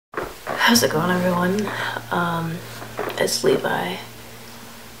How's it going, everyone? It's Levi.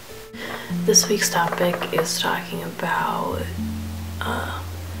 This week's topic is talking about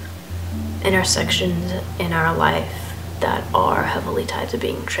intersections in our life that are heavily tied to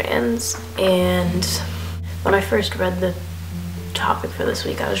being trans. And when I first read the topic for this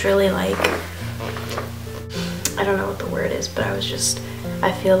week, I was really like, I don't know what the word is, but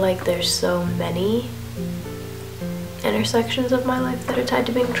I feel like there's so many intersections of my life that are tied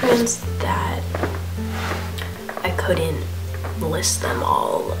to being trans that I couldn't list them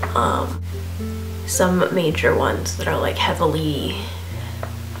all. Some major ones that are like heavily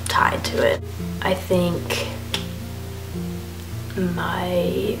tied to it. I think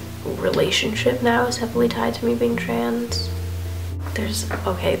my relationship now is heavily tied to me being trans. This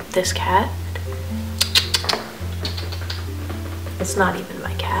cat. It's not even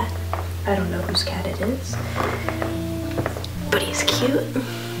my cat. I don't know whose cat it is. But he's cute.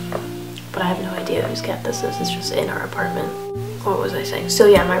 But I have no idea whose cat this is. It's just in our apartment. What was I saying? So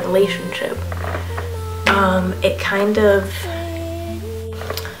yeah, my relationship. It kind of,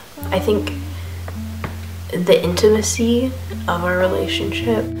 I think the intimacy of our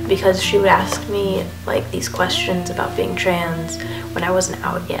relationship, because she would ask me like these questions about being trans when I wasn't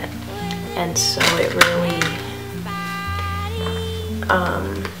out yet. And so it really,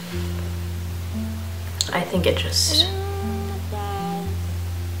 I think it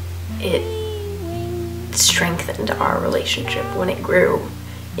strengthened our relationship when it grew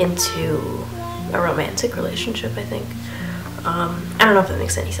into a romantic relationship, I think. I don't know if that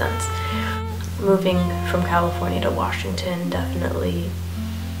makes any sense. Moving from California to Washington definitely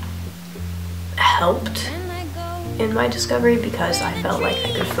helped in my discovery because I felt like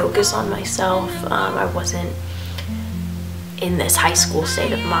I could focus on myself. I wasn't in this high school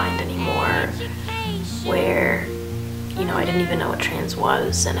state of mind anymore where, you know, I didn't even know what trans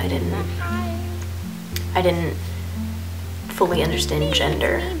was, and I didn't fully understand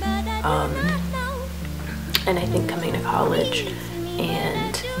gender. And I think coming to college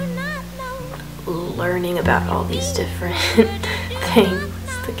and learning about all these different things,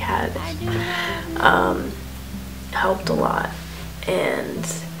 the cat, helped a lot. And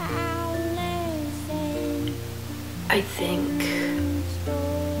I think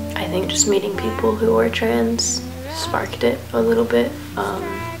just meeting people who are trans sparked it a little bit.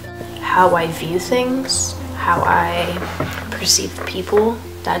 How I view things, how I perceive people,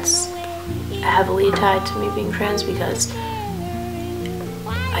 that's heavily tied to me being trans because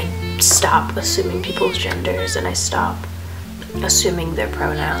I stop assuming people's genders and I stop assuming their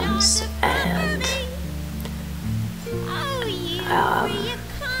pronouns, and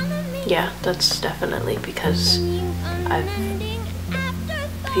yeah, that's definitely because I've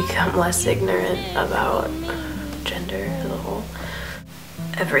become less ignorant about gender as a whole.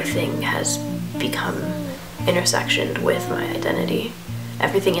 Everything has become intersectioned with my identity.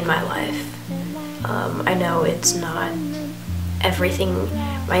 Everything in my life. I know it's not everything.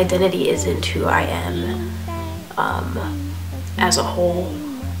 My identity isn't who I am as a whole.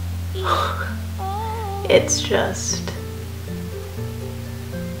 It's just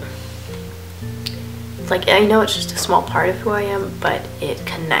like, I know it's just a small part of who I am, but it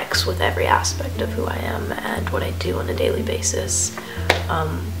connects with every aspect of who I am and what I do on a daily basis.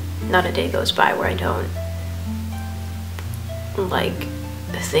 Not a day goes by where I don't like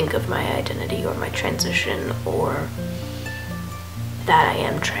think of my identity or my transition or that I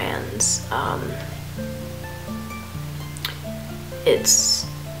am trans. It's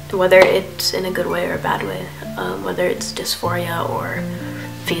whether it's in a good way or a bad way, whether it's dysphoria or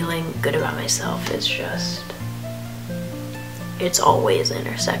feeling good about myself, it's always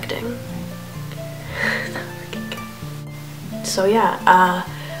intersecting. So yeah,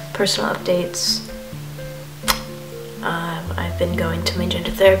 personal updates. I've been going to my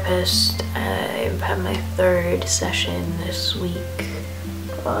gender therapist. I have my 3rd session this week.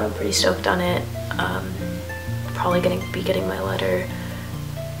 I'm pretty stoked on it. Probably gonna be getting my letter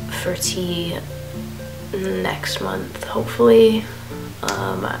for tea next month, hopefully.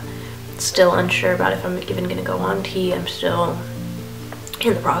 Still unsure about if I'm even gonna go on tea. I'm still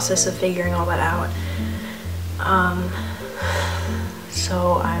in the process of figuring all that out.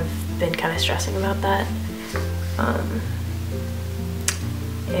 So I've been kind of stressing about that.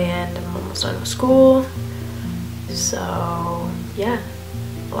 And I'm almost done with school. So yeah,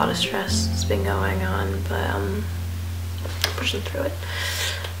 a lot of stress has been going on, but I'm pushing through it.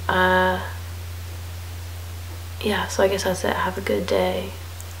 Yeah, so I guess that's it. Have a good day.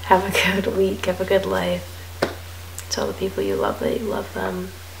 Have a good week. Have a good life. Tell the people you love that you love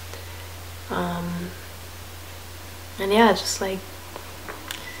them. And yeah, just like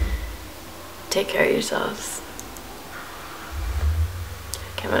Take care of yourselves.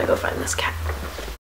 Okay, I'm gonna go find this cat.